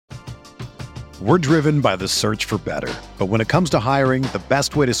We're driven by the search for better. But when it comes to hiring, the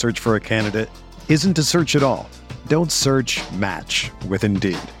best way to search for a candidate isn't to search at all. Don't search, match with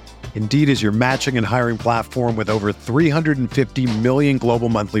Indeed. Indeed is your matching and hiring platform with over 350 million global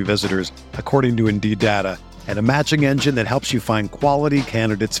monthly visitors, according to Indeed data, and a matching engine that helps you find quality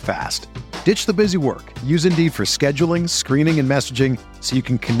candidates fast. Ditch the busy work. Use Indeed for scheduling, screening, and messaging so you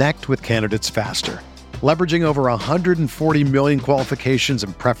can connect with candidates faster. Leveraging over 140 million qualifications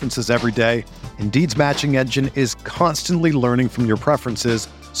and preferences every day, Indeed's matching engine is constantly learning from your preferences,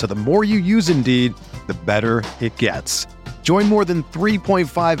 so the more you use Indeed, the better it gets. Join more than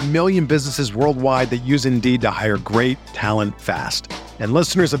 3.5 million businesses worldwide that use Indeed to hire great talent fast. And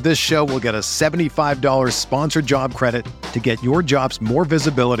listeners of this show will get a $75 sponsored job credit to get your jobs more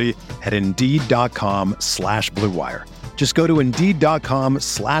visibility at Indeed.com/Blue Wire. Just go to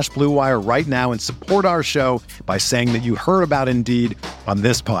Indeed.com/Blue Wire right now and support our show by saying that you heard about Indeed on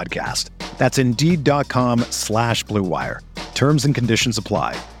this podcast. That's Indeed.com/Blue Wire. Terms and conditions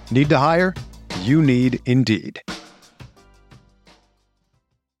apply. Need to hire? You need Indeed.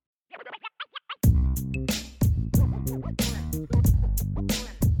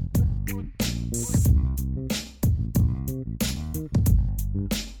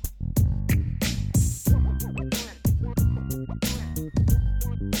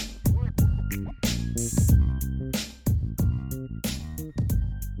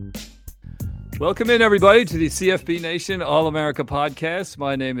 Welcome in, everybody, to the CFB Nation All-America Podcast.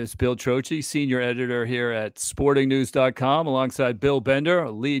 My name is Bill Trocchi, senior editor here at sportingnews.com, alongside Bill Bender,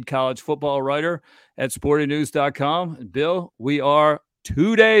 a lead college football writer at sportingnews.com. And Bill, we are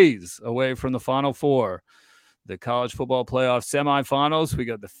 2 days away from the Final Four, the college football playoff semifinals. We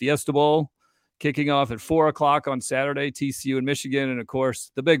got the Fiesta Bowl kicking off at 4 o'clock on Saturday, TCU and Michigan. And, of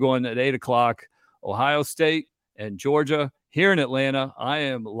course, the big one at 8 o'clock, Ohio State and Georgia. Here in Atlanta, I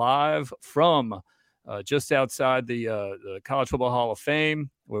am live from just outside the College Football Hall of Fame,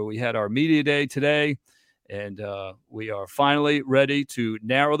 where we had our media day today, and we are finally ready to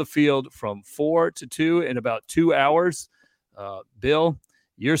narrow the field from 4 to 2 in about 2 hours. Bill,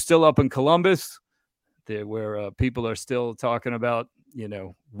 you're still up in Columbus, where people are still talking about,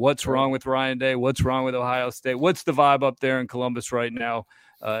 what's wrong with Ryan Day, what's wrong with Ohio State, what's the vibe up there in Columbus right now?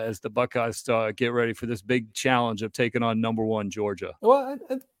 As the Buckeyes get ready for this big challenge of taking on number one Georgia. Well,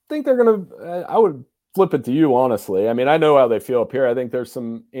 I think they're going to I would flip it to you, honestly. I mean, I know how they feel up here. I think there's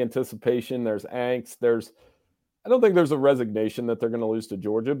some anticipation. There's angst. I don't think there's a resignation that they're going to lose to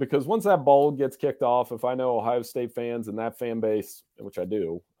Georgia, because once that bowl gets kicked off, if I know Ohio State fans and that fan base, which I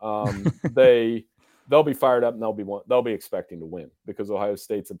do, they'll be fired up and they'll be expecting to win, because Ohio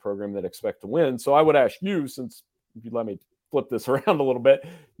State's a program that expect to win. So I would ask you, since if you let me flip this around a little bit,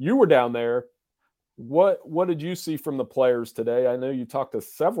 you were down there. What did you see from the players today? I know you talked to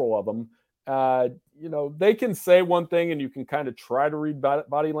several of them. They can say one thing and you can kind of try to read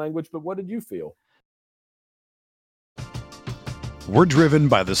body language, but what did you feel? We're driven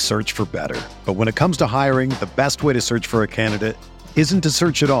by the search for better. But when it comes to hiring, the best way to search for a candidate isn't to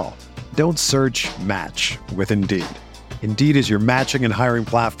search at all. Don't search, match with Indeed. Indeed is your matching and hiring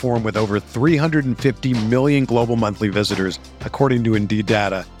platform with over 350 million global monthly visitors, according to Indeed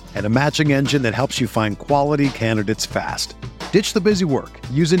data, and a matching engine that helps you find quality candidates fast. Ditch the busy work.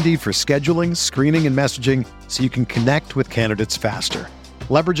 Use Indeed for scheduling, screening, and messaging so you can connect with candidates faster.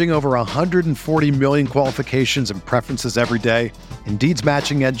 Leveraging over 140 million qualifications and preferences every day, Indeed's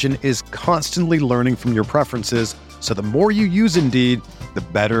matching engine is constantly learning from your preferences, so the more you use Indeed, the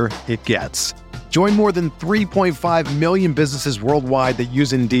better it gets. Join more than 3.5 million businesses worldwide that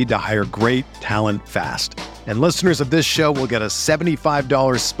use Indeed to hire great talent fast. And listeners of this show will get a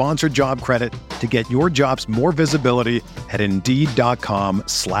 $75 sponsored job credit to get your jobs more visibility at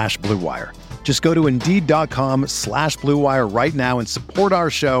Indeed.com/Blue Wire. Just go to Indeed.com/Blue Wire right now and support our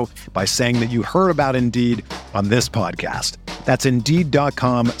show by saying that you heard about Indeed on this podcast. That's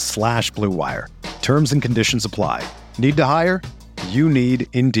Indeed.com/Blue Wire. Terms and conditions apply. Need to hire? You need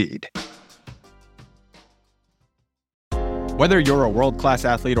Indeed. Whether you're a world-class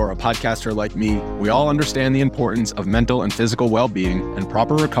athlete or a podcaster like me, we all understand the importance of mental and physical well-being and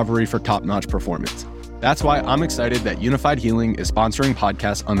proper recovery for top-notch performance. That's why I'm excited that Unified Healing is sponsoring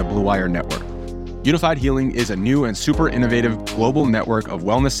podcasts on the Blue Wire Network. Unified Healing is a new and super innovative global network of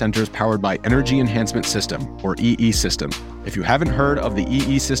wellness centers powered by Energy Enhancement System, or EE System. If you haven't heard of the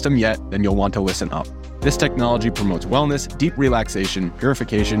EE System yet, then you'll want to listen up. This technology promotes wellness, deep relaxation,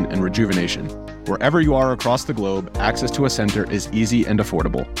 purification, and rejuvenation. Wherever you are across the globe, access to a center is easy and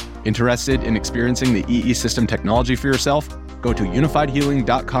affordable. Interested in experiencing the EE System technology for yourself? Go to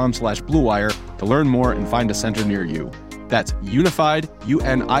unifiedhealing.com/bluewire to learn more and find a center near you. That's unified,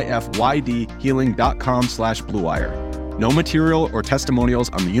 UNIFYD healing.com/Blue Wire. No material or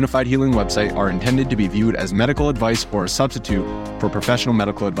testimonials on the Unified Healing website are intended to be viewed as medical advice or a substitute for professional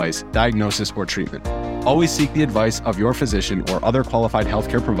medical advice, diagnosis, or treatment. Always seek the advice of your physician or other qualified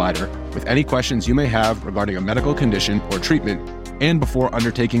healthcare provider with any questions you may have regarding a medical condition or treatment and before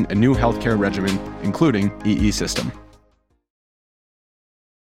undertaking a new healthcare regimen, including EE system.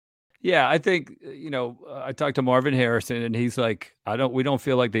 Yeah, I think, I talked to Marvin Harrison and he's like, we don't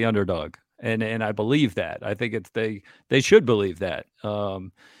feel like the underdog. And I believe that. I think they should believe that.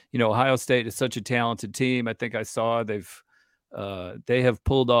 Ohio State is such a talented team. I think I saw they have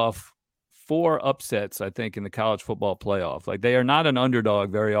pulled off 4 upsets, I think, in the college football playoff. Like, they are not an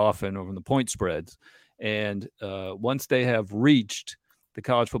underdog very often over the point spreads. And once they have reached the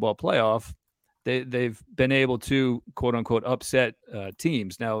college football playoff, they've been able to, quote unquote, upset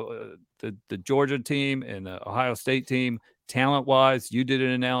teams. Now, the Georgia team and the Ohio State team, talent-wise, you did an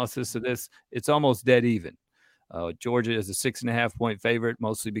analysis of this. It's almost dead even. Georgia is a 6.5-point favorite,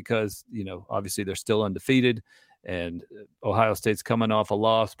 mostly because, obviously they're still undefeated, and Ohio State's coming off a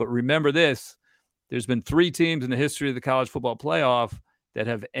loss. But remember this, there's been 3 teams in the history of the college football playoff that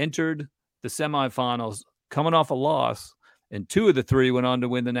have entered the semifinals coming off a loss, and 2 of the 3 went on to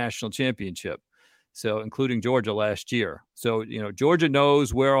win the national championship. So, including Georgia last year. So, Georgia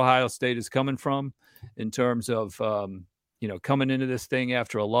knows where Ohio State is coming from in terms of, coming into this thing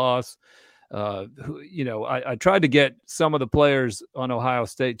after a loss. I tried to get some of the players on Ohio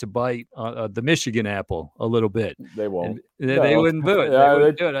State to bite the Michigan apple a little bit. They won't. They wouldn't do it. Yeah, they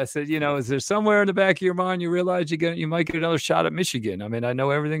wouldn't do it. I said, is there somewhere in the back of your mind you realize you might get another shot at Michigan? I mean, I know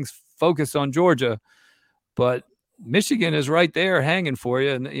everything's focused on Georgia, but Michigan is right there hanging for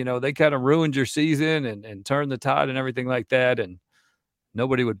you. And, they kind of ruined your season and turned the tide and everything like that. And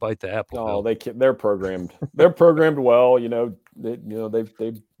nobody would bite the apple. Oh, they're programmed. They're programmed well. They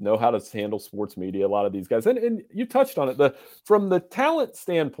know how to handle sports media, a lot of these guys. And you touched on it. From the talent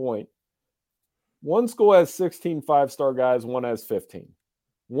standpoint, one school has 16 5-star guys, one has 15.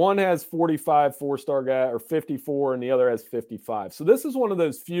 One has 45 4-star guy or 54, and the other has 55. So this is one of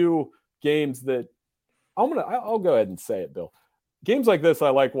those few games that I'll go ahead and say it, Bill. Games like this I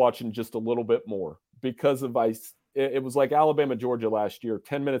like watching just a little bit more because it was like Alabama, Georgia last year.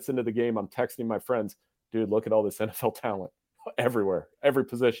 10 minutes into the game, I'm texting my friends, dude, look at all this NFL talent everywhere, every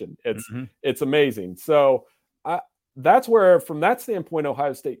position. It's amazing. So that's where, from that standpoint,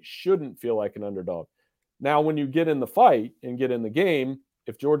 Ohio State shouldn't feel like an underdog. Now, when you get in the fight and get in the game,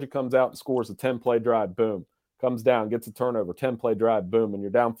 if Georgia comes out and scores a 10-play drive, boom, comes down, gets a turnover, 10-play drive, boom, and you're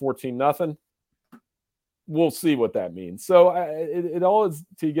down 14-0, we'll see what that means. So it all is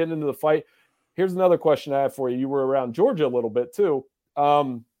to get into the fight. Here's another question I have for you. You were around Georgia a little bit too.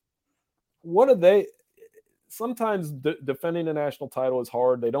 What are they? Sometimes defending a national title is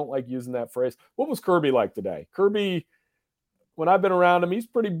hard. They don't like using that phrase. What was Kirby like today? Kirby, when I've been around him, he's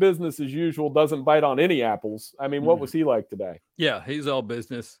pretty business as usual, doesn't bite on any apples. I mean, what was he like today? Yeah, he's all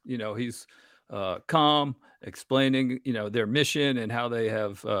business. He's calm, explaining, their mission and how they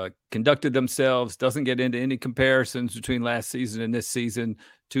have conducted themselves, doesn't get into any comparisons between last season and this season,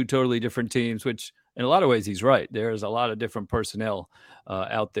 2 totally different teams, which in a lot of ways he's right. There's a lot of different personnel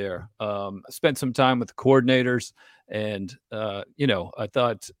out there. I spent some time with the coordinators and, I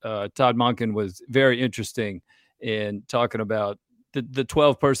thought Todd Monken was very interesting in talking about the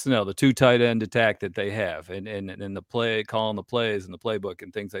 12 personnel, the 2 tight end attack that they have and the play, calling the plays and the playbook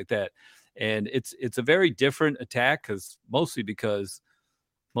and things like that. And it's a very different attack mostly because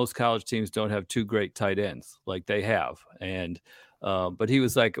most college teams don't have 2 great tight ends like they have. And but he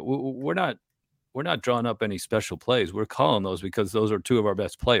was like, we're not drawing up any special plays. We're calling those because those are 2 of our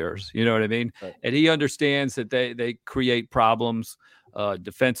best players. You know what I mean? Right. And he understands that they create problems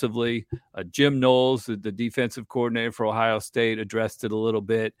defensively. Jim Knowles, the defensive coordinator for Ohio State, addressed it a little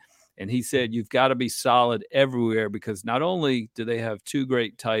bit. And he said, you've got to be solid everywhere because not only do they have 2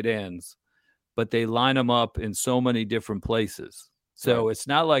 great tight ends, but they line them up in so many different places. So It's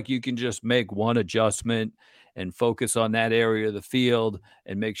not like you can just make one adjustment and focus on that area of the field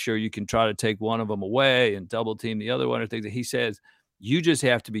and make sure you can try to take one of them away and double team the other one or things. He says, you just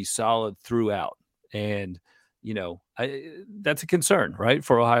have to be solid throughout. And, that's a concern, right,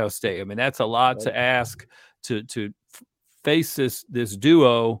 for Ohio State. I mean, that's a lot to ask to face this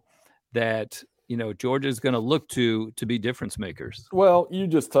duo that, Georgia's going to look to be difference makers. Well, you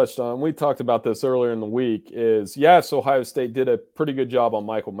just touched on, we talked about this earlier in the week, is yes, Ohio State did a pretty good job on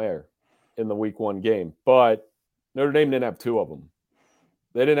Michael Mayer in the week 1 game, but Notre Dame didn't have 2 of them.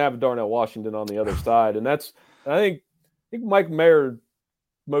 They didn't have Darnell Washington on the other side. And I think Mike Mayer,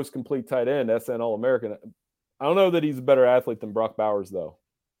 most complete tight end, SN All-American. I don't know that he's a better athlete than Brock Bowers, though.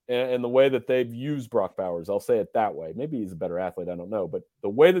 And the way that they've used Brock Bowers, I'll say it that way. Maybe he's a better athlete, I don't know. But the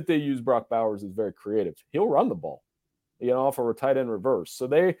way that they use Brock Bowers is very creative. He'll run the ball, off of a tight end reverse. So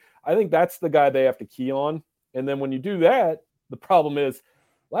I think that's the guy they have to key on. And then when you do that, the problem is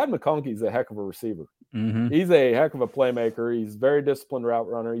Ladd McConkey's a heck of a receiver. Mm-hmm. He's a heck of a playmaker. He's a very disciplined route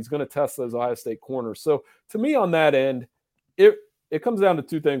runner. He's going to test those Ohio State corners. So to me on that end, it comes down to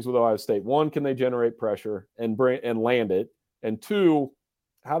two things with Ohio State. One, can they generate pressure and land it? And two,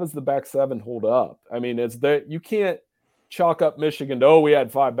 how does the back seven hold up? I mean, you can't chalk up Michigan to, we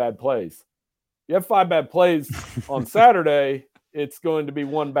had 5 bad plays. You have 5 bad plays on Saturday, it's going to be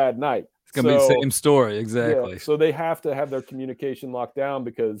one bad night. It's going to be the same story, exactly. Yeah, so they have to have their communication locked down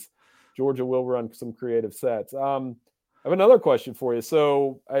because Georgia will run some creative sets. I have another question for you.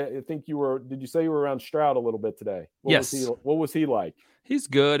 So I think did you say you were around Stroud a little bit today? Yes. What was he like? He's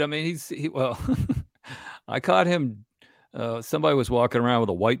good. I mean, well, I caught him. Somebody was walking around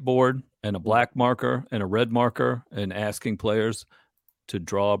with a whiteboard and a black marker and a red marker and asking players to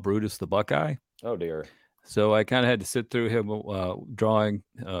draw Brutus the Buckeye. Oh, dear. So I kind of had to sit through him drawing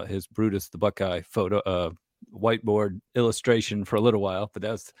his Brutus the Buckeye photo, whiteboard illustration for a little while. But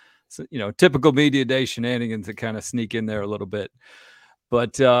that's, typical media day shenanigans that kind of sneak in there a little bit.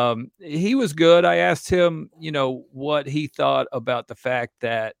 But he was good. I asked him, what he thought about the fact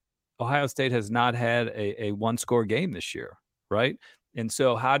that Ohio State has not had a one-score game this year, right? And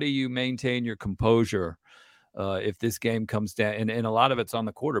so how do you maintain your composure if this game comes down? And a lot of it's on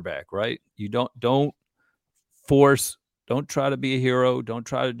the quarterback, right? You don't force, don't try to be a hero, don't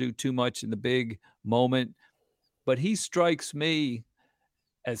try to do too much in the big moment. But he strikes me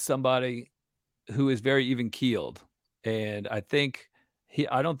as somebody who is very even-keeled. And I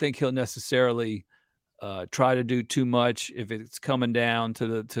don't think he'll necessarily try to do too much if it's coming down to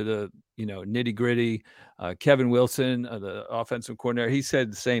the nitty gritty. Kevin Wilson, the offensive coordinator, he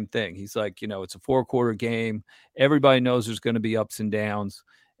said the same thing. He's like, it's a 4-quarter game. Everybody knows there's going to be ups and downs,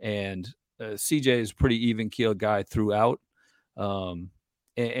 and CJ is a pretty even keeled guy throughout. And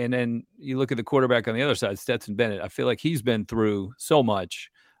then you look at the quarterback on the other side, Stetson Bennett. I feel like he's been through so much.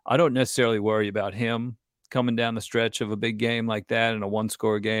 I don't necessarily worry about him coming down the stretch of a big game like that in a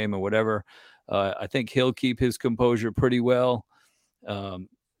 1-score game or whatever. I think he'll keep his composure pretty well.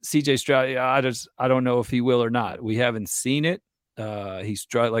 CJ Stroud, I don't know if he will or not. We haven't seen it.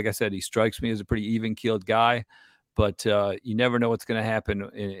 Like I said, he strikes me as a pretty even-keeled guy, but you never know what's going to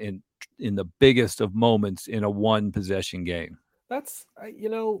happen in the biggest of moments in a one-possession game. That's,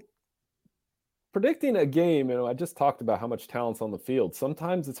 predicting a game, I just talked about how much talent's on the field.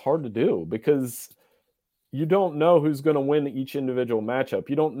 Sometimes it's hard to do because you don't know who's going to win each individual matchup.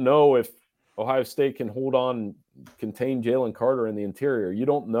 You don't know if Ohio State can contain Jalen Carter in the interior. You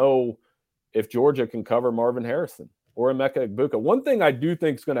don't know if Georgia can cover Marvin Harrison or Emeka Egbuka. One thing I do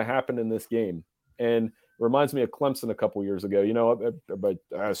think is going to happen in this game, and reminds me of Clemson a couple years ago, but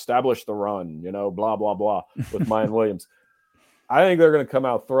establish the run, blah, blah, blah, with Mayan Williams. I think they're going to come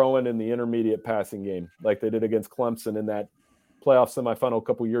out throwing in the intermediate passing game like they did against Clemson in that playoff semifinal a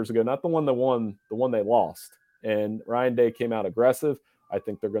couple years ago. Not the one that won, the one they lost. And Ryan Day came out aggressive. I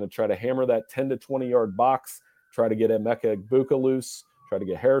think they're going to try to hammer that 10 to 20-yard box, try to get Emeka Egbuka loose, try to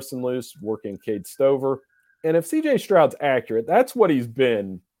get Harrison loose, working Cade Stover. And if CJ Stroud's accurate, that's what he's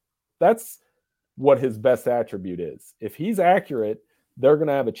been. That's what his best attribute is. If he's accurate, they're going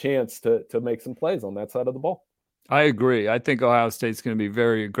to have a chance to make some plays on that side of the ball. I agree. I think Ohio State's going to be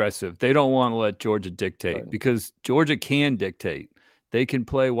very aggressive. They don't want to let Georgia dictate because Georgia can dictate. They can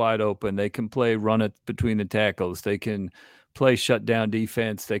play wide open. They can play run it between the tackles. They can play shutdown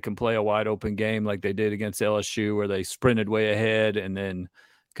defense. They can play a wide open game like they did against LSU where they sprinted way ahead and then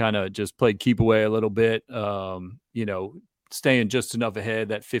kind of just played keep away a little bit, staying just enough ahead,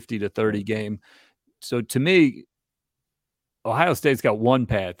 that 50-30 game. So to me, Ohio State's got one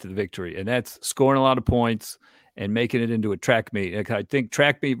path to the victory, and that's scoring a lot of points and making it into a track meet. I think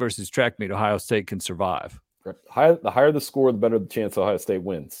track meet versus track meet, Ohio State can survive. The higher the score, the better the chance Ohio State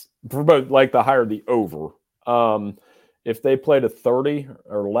wins. Like the higher the over. If they played a 30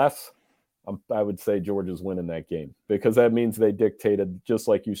 or less, I would say Georgia's winning that game because that means they dictated, just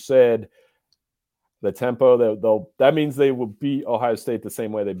like you said, the tempo. That means they will beat Ohio State the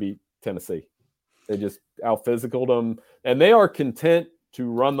same way they beat Tennessee. They just out-physicaled them, and they are content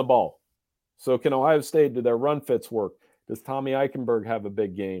to run the ball. So can Ohio State, do their run fits work? Does Tommy Eichenberg have a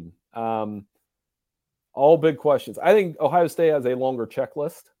big game? All big questions. I think Ohio State has a longer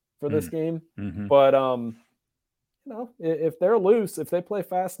checklist for this game, but if they're loose, if they play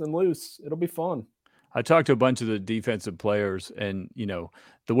fast and loose, it'll be fun. I talked to a bunch of the defensive players, and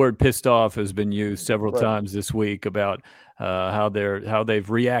the word "pissed off" has been used several times this week about how they've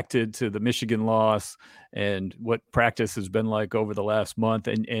reacted to the Michigan loss and what practice has been like over the last month.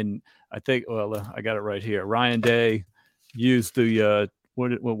 And I think, I got it right here. Ryan Day used the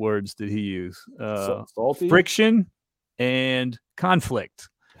what words did he use? Salty? Friction and conflict.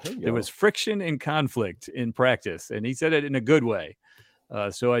 There was friction and conflict in practice, and he said it in a good way.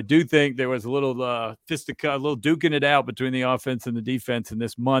 So I do think there was a little fisticuff, a little duking it out between the offense and the defense in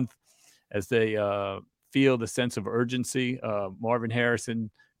this month as they feel the sense of urgency. Marvin Harrison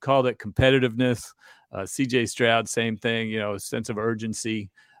called it competitiveness. CJ Stroud, same thing, a sense of urgency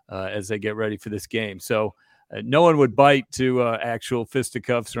as they get ready for this game. So no one would bite to actual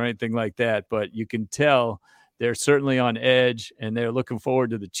fisticuffs or anything like that, but you can tell they're certainly on edge and they're looking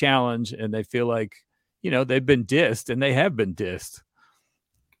forward to the challenge, and they feel like, they've been dissed, and they have been dissed.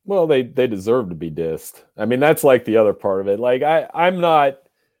 Well, they deserve to be dissed. I mean, that's like the other part of it. Like I'm not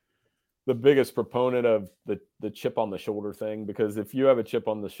the biggest proponent of the chip on the shoulder thing, because if you have a chip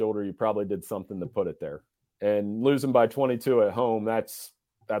on the shoulder, you probably did something to put it there. And losing by 22 at home, that's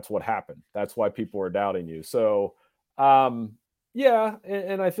what happened. That's why people are doubting you. So, yeah,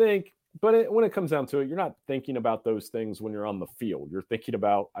 and I think, but when it comes down to it, you're not thinking about those things when you're on the field. You're thinking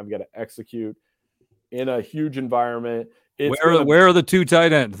about, I've got to execute in a huge environment. Where are the two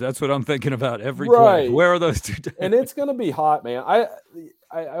tight ends? That's what I'm thinking about every play. Where are those two tight ends? And it's going to be hot, man.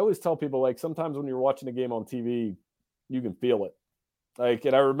 I always tell people, like, sometimes when you're watching a game on TV, you can feel it. Like,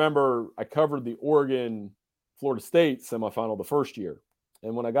 and I remember I covered the Oregon-Florida State semifinal the first year.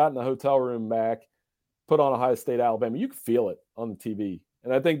 And when I got in the hotel room back, put on Ohio State, Alabama, you can feel it on the TV.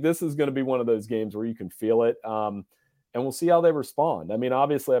 And I think this is going to be one of those games where you can feel it. And we'll see how they respond. I mean,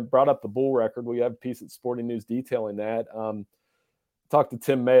 obviously, I brought up the Bull record. We have a piece at Sporting News detailing that. Talked to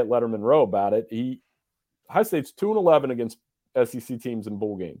Tim May at Letterman Row about it. Ohio State's 2-11 against SEC teams in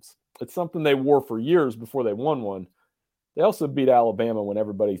bowl games. It's something they wore for years before they won one. They also beat Alabama when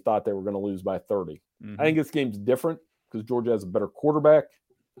everybody thought they were going to lose by 30. Mm-hmm. I think this game's different because Georgia has a better quarterback.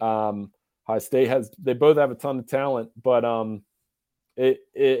 Ohio State they both have a ton of talent, but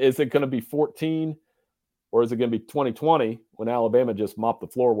is it going to be 14? Or is it going to be 2020 when Alabama just mopped the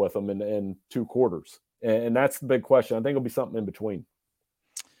floor with them in 2 quarters? And that's the big question. I think it'll be something in between.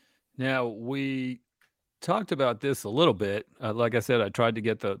 Now, we talked about this a little bit. Like I said, I tried to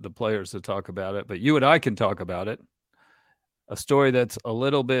get the players to talk about it, but you and I can talk about it. A story that's a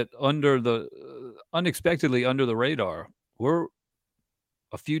little bit unexpectedly under the radar. We're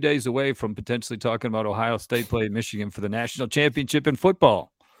a few days away from potentially talking about Ohio State playing Michigan for the national championship in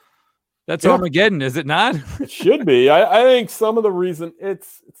football. That's Armageddon, is it not? It should be. I think some of the reason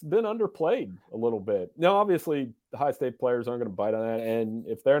it's been underplayed a little bit. Now, obviously, the Ohio State players aren't going to bite on that. And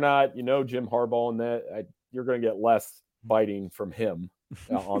if they're not, Jim Harbaugh and that, you're going to get less biting from him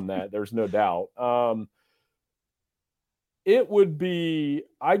on that. There's no doubt. It would be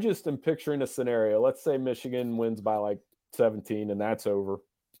 – I just am picturing a scenario. Let's say Michigan wins by like 17 and that's over.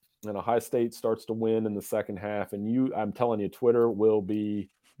 And Ohio State starts to win in the second half. And I'm telling you, Twitter will be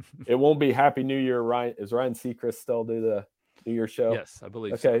 – it won't be Happy New Year, Ryan. Is Ryan Seacrest still do the New Year show? Yes, I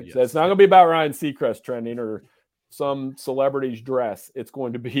believe so. Okay, so it's not going to be about Ryan Seacrest trending or some celebrity's dress. It's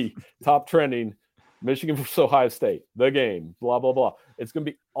going to be top trending, Michigan versus Ohio State, the game, blah, blah, blah. It's going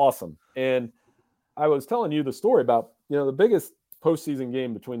to be awesome. And I was telling you the story about, the biggest postseason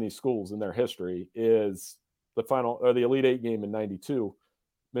game between these schools in their history is the final or the Elite Eight game in '92.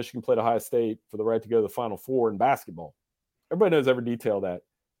 Michigan played Ohio State for the right to go to the Final Four in basketball. Everybody knows every detail of that.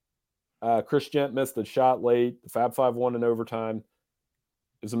 Chris Gent missed a shot late. The Fab Five won in overtime.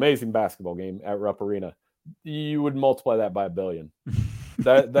 It was an amazing basketball game at Rupp Arena. You would multiply that by 1 billion.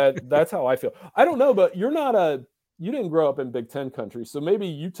 That's how I feel. I don't know, but you didn't grow up in Big Ten country, so maybe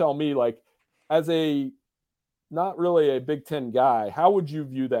you tell me, like, as not really a Big Ten guy, how would you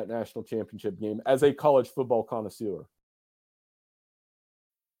view that national championship game as a college football connoisseur?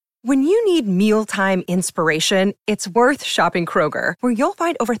 When you need mealtime inspiration, it's worth shopping Kroger, where you'll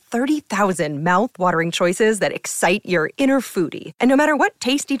find over 30,000 mouth-watering choices that excite your inner foodie. And no matter what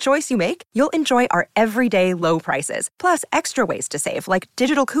tasty choice you make, you'll enjoy our everyday low prices, plus extra ways to save, like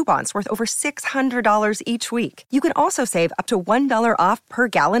digital coupons worth over $600 each week. You can also save up to $1 off per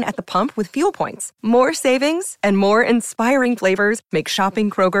gallon at the pump with fuel points. More savings and more inspiring flavors make shopping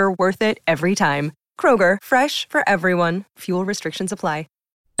Kroger worth it every time. Kroger, fresh for everyone. Fuel restrictions apply.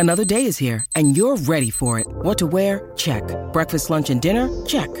 Another day is here, and you're ready for it. What to wear? Check. Breakfast, lunch, and dinner?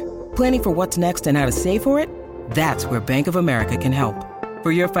 Check. Planning for what's next and how to save for it? That's where Bank of America can help.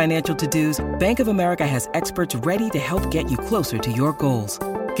 For your financial to-dos, Bank of America has experts ready to help get you closer to your goals.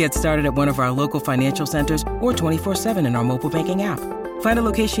 Get started at one of our local financial centers or 24/7 in our mobile banking app. Find a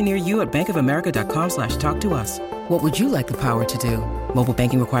location near you at bankofamerica.com/talktous. What would you like the power to do? Mobile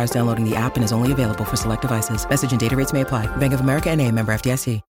banking requires downloading the app and is only available for select devices. Message and data rates may apply. Bank of America N.A., member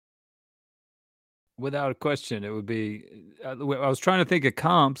FDIC. Without a question, it would be. I was trying to think of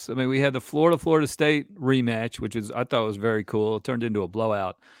comps. I mean, we had the Florida State rematch, which I thought was very cool. It turned into a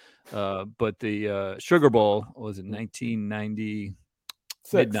blowout. But the Sugar Bowl was in 1990,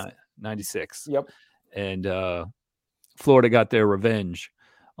 midnight 96. Yep. And Florida got their revenge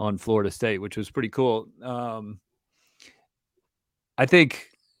on Florida State, which was pretty cool. I think,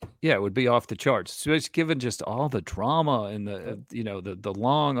 yeah, it would be off the charts, especially given just all the drama and the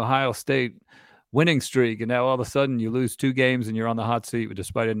long Ohio State winning streak, and now all of a sudden you lose 2 games and you're on the hot seat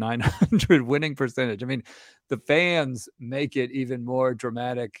despite a 900 winning percentage. I mean, the fans make it even more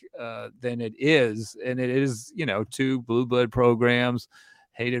dramatic than it is, and it is 2 blue blood programs,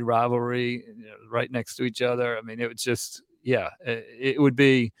 hated rivalry, right next to each other. I mean, it was just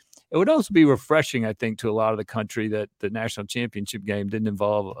it would also be refreshing, I think, to a lot of the country that the national championship game didn't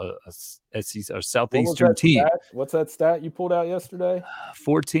involve a Southeastern team. What's that stat you pulled out yesterday?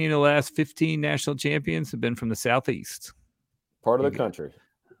 14 of the last 15 national champions have been from the Southeast. Part of the country.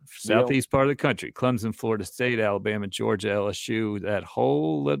 Southeast part of the country. Clemson, Florida State, Alabama, Georgia, LSU, that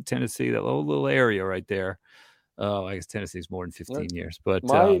whole little Tennessee, that whole little area right there. I guess Tennessee's more than 15 years. But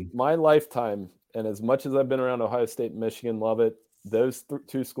my lifetime, and as much as I've been around Ohio State and Michigan, love it. Those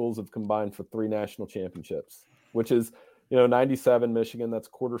 2 schools have combined for 3 national championships, which is, 97 Michigan, that's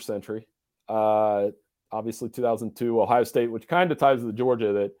quarter century. Obviously 2002 Ohio State, which kind of ties to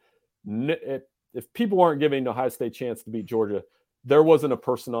Georgia, that if people weren't giving Ohio State a chance to beat Georgia, there wasn't a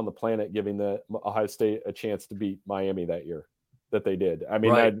person on the planet giving the Ohio State a chance to beat Miami that year that they did. I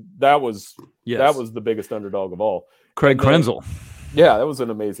mean, right. that was the biggest underdog of all. Craig Krenzel. Yeah, that was an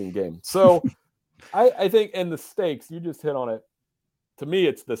amazing game. So I think, and the stakes, you just hit on it. To me,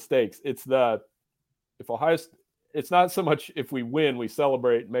 it's the stakes. It's it's not so much if we win, we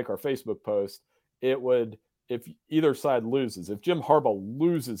celebrate and make our Facebook post. It would, if either side loses, if Jim Harbaugh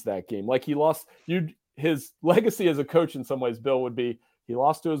loses that game, like he lost, his legacy as a coach in some ways, Bill, would be he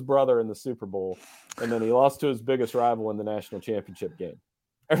lost to his brother in the Super Bowl, and then he lost to his biggest rival in the national championship game.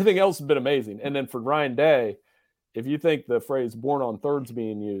 Everything else has been amazing. And then for Ryan Day, if you think the phrase born on thirds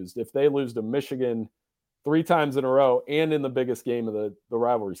being used, if they lose to Michigan 3 times in a row and in the biggest game of the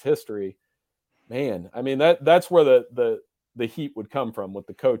rivalry's history, man, I mean, that's where the heat would come from with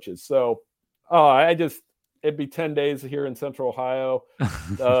the coaches. So it'd be 10 days here in Central Ohio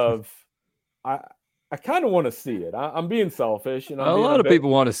of I kind of want to see it. I'm being selfish. A lot of people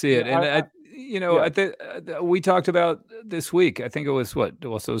want to see it. And I think we talked about this week, I think it was so it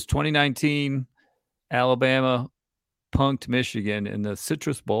was 2019 Alabama punked Michigan in the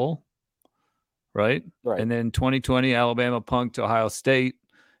Citrus Bowl. Right. And then 2020, Alabama punked Ohio State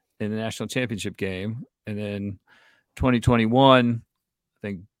in the national championship game. And then 2021, I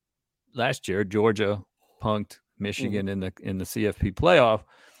think last year, Georgia punked Michigan in the CFP playoff.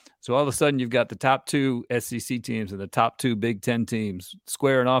 So all of a sudden you've got the top 2 SEC teams and the top 2 Big Ten teams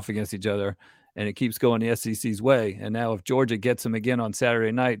squaring off against each other, and it keeps going the SEC's way. And now if Georgia gets them again on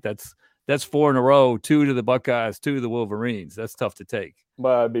Saturday night, that's 4 in a row, 2 to the Buckeyes, 2 to the Wolverines. That's tough to take.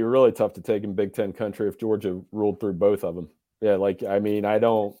 But it'd be really tough to take in Big Ten country if Georgia ruled through both of them. Yeah, I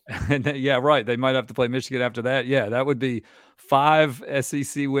don't. Yeah, right. They might have to play Michigan after that. Yeah, that would be 5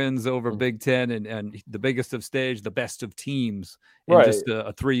 SEC wins over Big Ten and the biggest of stage, the best of teams in just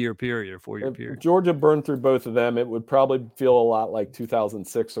a 3-year period or 4-year period. If Georgia burned through both of them, it would probably feel a lot like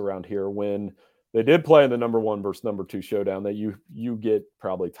 2006 around here when they did play in the number 1 versus number 2 showdown that you get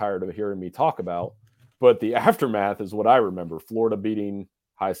probably tired of hearing me talk about. But the aftermath is what I remember. Florida beating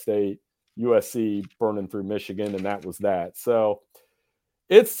High State, USC burning through Michigan, and that was that. So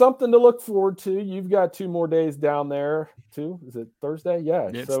it's something to look forward to. You've got 2 more days down there, too. Is it Thursday? Yeah.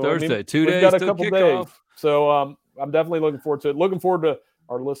 It's Thursday. 2 days. We've got a couple days. So I'm definitely looking forward to it. Looking forward to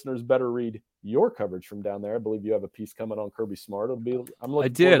our listeners better read your coverage from down there. I believe you have a piece coming on Kirby Smart. I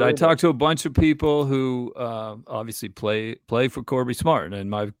did. I talked to a bunch of people who obviously play for Kirby Smart, and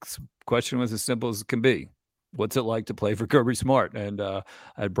my question was as simple as it can be. What's it like to play for Kirby Smart? And I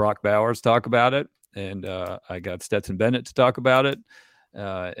had Brock Bowers talk about it, and I got Stetson Bennett to talk about it.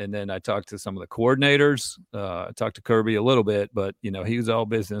 And then I talked to some of the coordinators. I talked to Kirby a little bit, but, he was all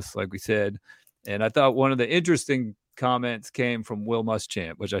business, like we said. And I thought one of the interesting comments came from Will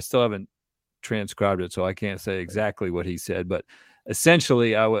Muschamp, which I still haven't transcribed it, so I can't say exactly what he said. But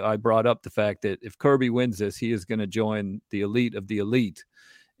essentially, I brought up the fact that if Kirby wins this, he is going to join the elite of the elite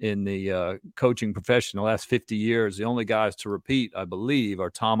in the coaching profession the last 50 years. The only guys to repeat, I believe, are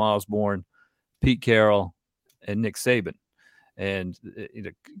Tom Osborne, Pete Carroll, and Nick Saban. And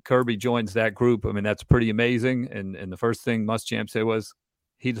Kirby joins that group. I mean, that's pretty amazing. And the first thing Muschamp said was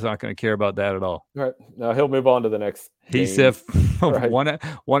he's not going to care about that at all. Right. Now he'll move on to the next He game. said Right.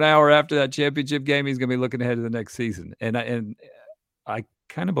 1 hour after that championship game, he's going to be looking ahead to the next season. And I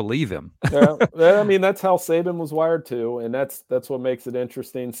kind of believe him. Yeah, I mean, that's how Saban was wired too, and that's what makes it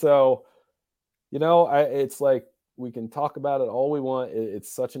interesting. So, it's like we can talk about it all we want.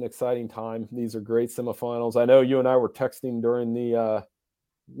 It's such an exciting time. These are great semifinals. I know you and I were texting during the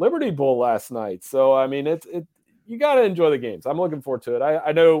Liberty Bowl last night. So, I mean, you got to enjoy the games. I'm looking forward to it.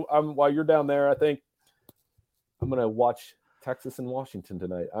 I know while you're down there, I think I'm going to watch Texas and Washington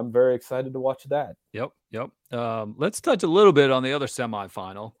tonight. I'm very excited to watch that. Yep. Let's touch a little bit on the other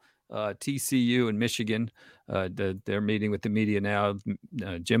semifinal, TCU and Michigan. They're meeting with the media now.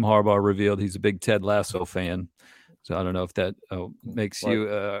 Jim Harbaugh revealed he's a big Ted Lasso fan. So I don't know if that makes you,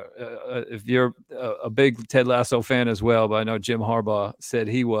 if you're a big Ted Lasso fan as well, but I know Jim Harbaugh said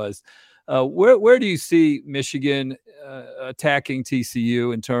he was. Where do you see Michigan attacking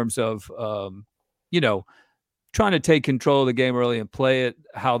TCU in terms of, trying to take control of the game early and play it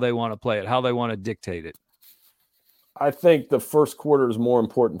how they want to play it, how they want to dictate it? I think the first quarter is more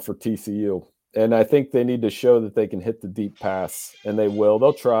important for TCU. And I think they need to show that they can hit the deep pass, and they will.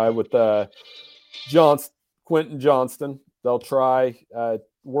 They'll try with Quentin Johnston. They'll try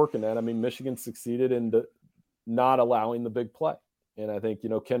working that. I mean, Michigan succeeded in not allowing the big play. And I think,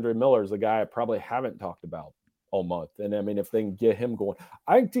 Kendre Miller is a guy I probably haven't talked about all month. And I mean, if they can get him going,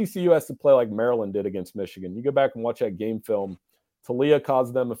 I think TCU has to play like Maryland did against Michigan. You go back and watch that game film. Talia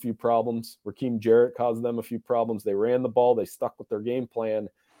caused them a few problems. Rakeem Jarrett caused them a few problems. They ran the ball. They stuck with their game plan.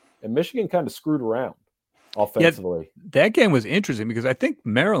 And Michigan kind of screwed around offensively. Yeah, that game was interesting because I think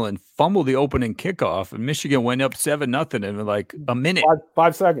Maryland fumbled the opening kickoff and Michigan went up 7-0 in like a minute.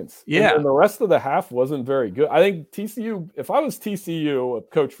 5 seconds. Yeah. And the rest of the half wasn't very good. I think TCU, if I was TCU, a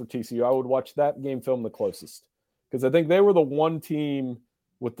coach for TCU, I would watch that game film the closest. Because I think they were the one team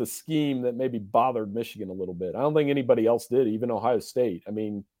with the scheme that maybe bothered Michigan a little bit. I don't think anybody else did, even Ohio State. I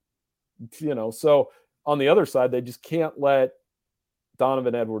mean, so on the other side, they just can't let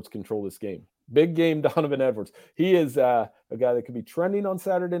Donovan Edwards control this game. Big game Donovan Edwards. He is a guy that could be trending on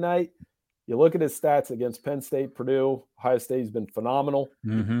Saturday night. You look at his stats against Penn State, Purdue, Ohio State, he's been phenomenal.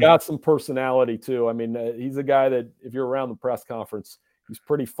 Mm-hmm. Got some personality too. I mean, he's a guy that if you're around the press conference, he's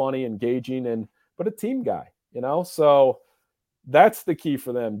pretty funny, engaging, but a team guy. So that's the key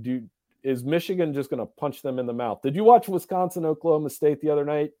for them. Is Michigan just going to punch them in the mouth? Did you watch Wisconsin, Oklahoma State the other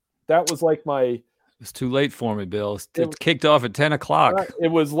night? That was like it's too late for me, Bill. It kicked off at 10 o'clock. It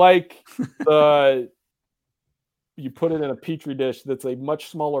was like you put it in a petri dish that's a much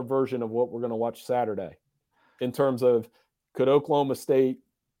smaller version of what we're going to watch Saturday in terms of could Oklahoma State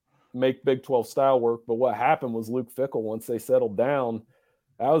make Big 12 style work? But what happened was Luke Fickell, once they settled down,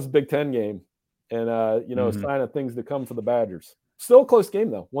 that was a Big 10 game. And, a sign of things to come for the Badgers. Still a close game,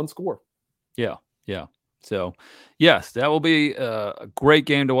 though. One score. Yeah. So, yes, that will be a great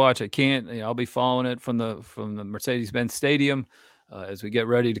game to watch. I'll be following it from the Mercedes-Benz Stadium as we get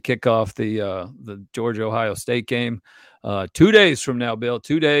ready to kick off the Georgia-Ohio State game. 2 days from now, Bill,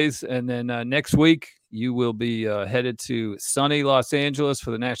 2 days. And then next week, you will be headed to sunny Los Angeles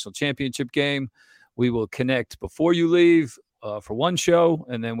for the national championship game. We will connect before you leave for one show,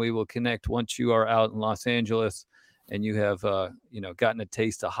 and then we will connect once you are out in Los Angeles and you have, gotten a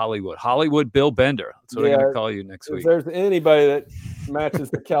taste of Hollywood Bill Bender. That's what I'm going to call you next week. If there's anybody that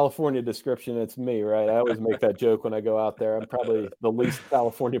matches the California description, it's me, right? I always make that joke when I go out there. I'm probably the least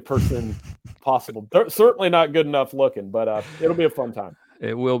California person possible. They're certainly not good enough looking, but it'll be a fun time.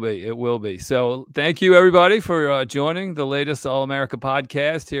 It will be. So thank you, everybody, for joining the latest All-America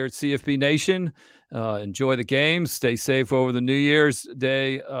podcast here at CFB Nation. Enjoy the games. Stay safe over the New Year's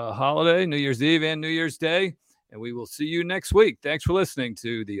Day holiday, New Year's Eve and New Year's Day. And we will see you next week. Thanks for listening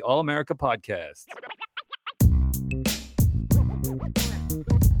to the All-America podcast.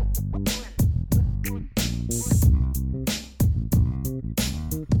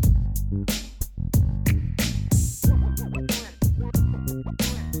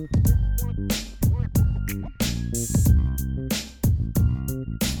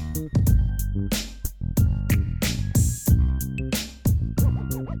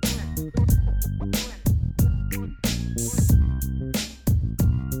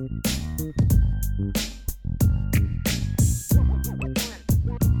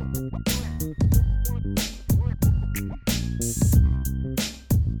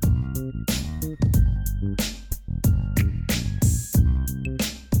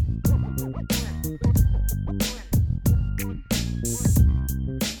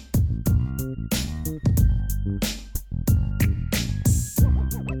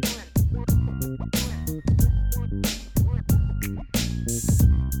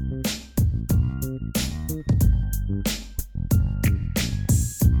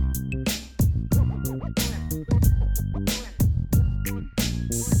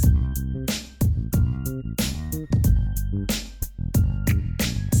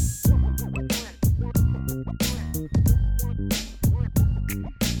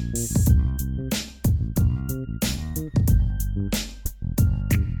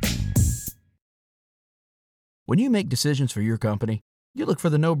 When you make decisions for your company, you look for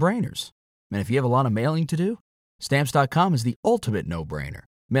the no-brainers. And if you have a lot of mailing to do, Stamps.com is the ultimate no-brainer.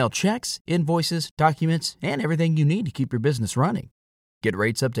 Mail checks, invoices, documents, and everything you need to keep your business running. Get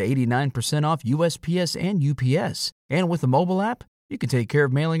rates up to 89% off USPS and UPS. And with the mobile app, you can take care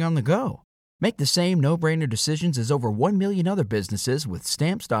of mailing on the go. Make the same no-brainer decisions as over 1 million other businesses with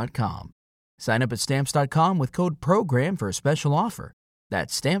Stamps.com. Sign up at Stamps.com with code PROGRAM for a special offer.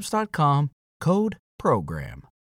 That's Stamps.com, code PROGRAM.